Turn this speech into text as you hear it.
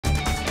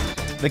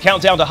The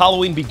countdown to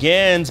Halloween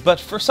begins, but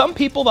for some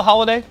people, the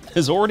holiday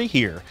is already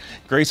here.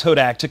 Grace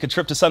Hodak took a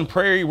trip to Sun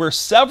Prairie where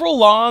several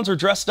lawns are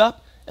dressed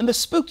up in the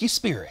spooky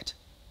spirit.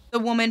 The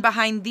woman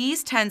behind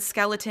these 10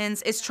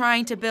 skeletons is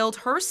trying to build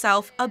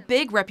herself a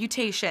big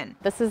reputation.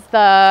 This is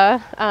the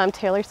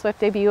Taylor Swift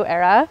debut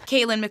era.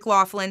 Caitlin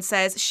McLaughlin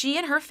says she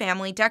and her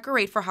family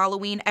decorate for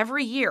Halloween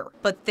every year,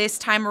 but this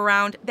time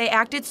around, they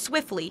acted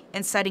swiftly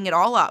in setting it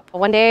all up.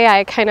 One day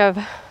I kind of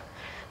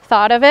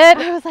thought of it.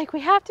 I was like,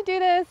 we have to do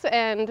this,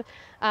 and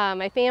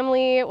my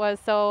family was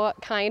so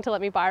kind to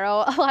let me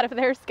borrow a lot of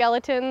their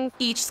skeletons.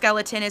 Each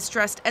skeleton is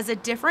dressed as a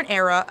different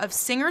era of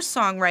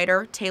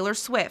singer-songwriter Taylor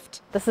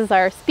Swift. This is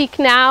our Speak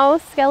Now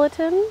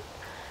skeleton.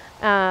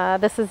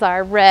 This is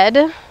our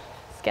red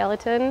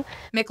skeleton.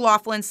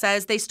 McLaughlin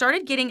says they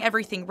started getting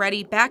everything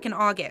ready back in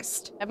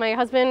August. My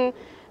husband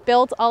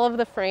built all of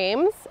the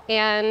frames,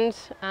 and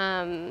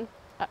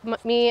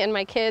me and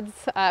my kids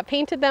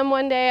painted them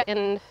one day.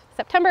 In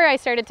September, I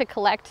started to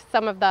collect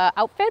some of the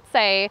outfits.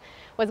 I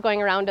was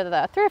going around to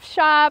the thrift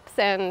shops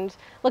and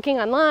looking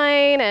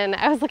online, and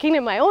I was looking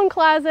in my own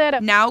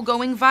closet. Now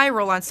going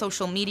viral on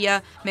social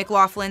media,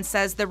 McLaughlin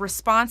says the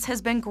response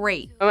has been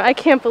great. I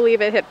can't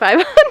believe it hit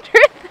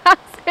 500,000.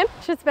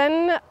 It's just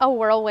been a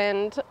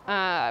whirlwind.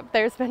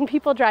 There's been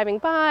people driving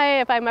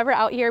by. If I'm ever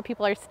out here,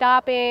 people are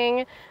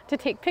stopping to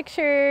take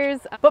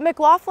pictures. But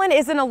McLaughlin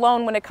isn't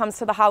alone when it comes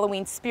to the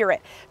Halloween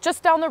spirit.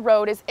 Just down the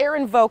road is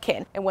Aaron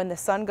Vokin, and when the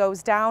sun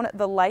goes down,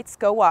 the lights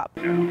go up.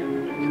 Now, if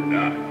you're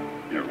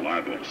not, they're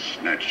liable to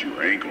snatch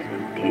your ankle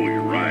and pull you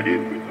right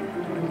in with them.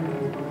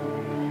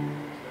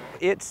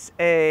 It's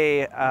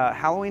a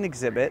Halloween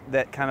exhibit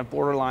that kind of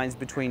borderlines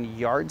between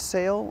yard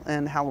sale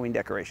and Halloween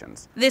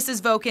decorations. This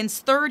is Vokin's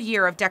third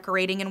year of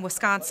decorating in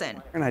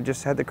Wisconsin. And I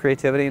just had the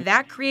creativity.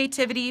 That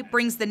creativity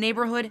brings the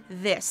neighborhood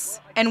this.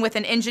 And with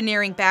an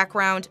engineering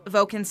background,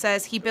 Vokin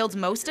says he builds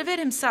most of it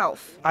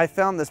himself. I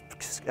found this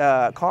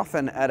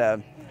coffin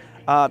at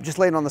just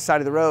laying on the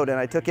side of the road, and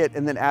I took it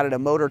and then added a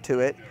motor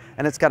to it,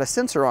 and it's got a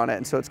sensor on it,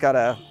 and so it's got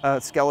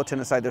a skeleton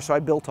inside there, so I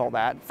built all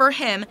that. For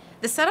him,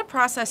 the setup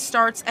process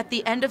starts at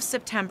the end of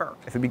September.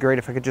 It'd be great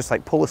if I could just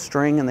like pull a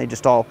string and they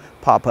just all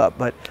pop up,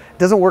 but it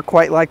doesn't work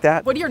quite like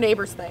that. What do your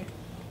neighbors think?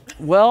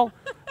 Well,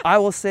 I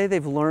will say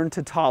they've learned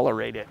to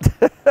tolerate it.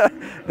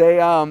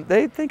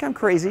 They think I'm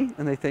crazy,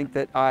 and they think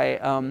that I,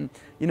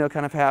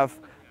 kind of have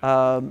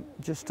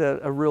just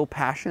a real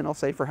passion, I'll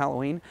say, for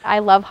Halloween. I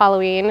love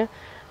Halloween.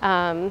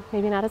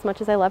 Maybe not as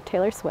much as I love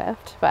Taylor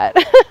Swift, but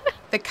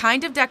the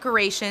kind of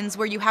decorations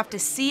where you have to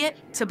see it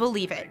to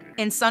believe it.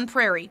 In Sun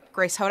Prairie,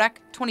 Grace Hodak,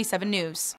 27 News.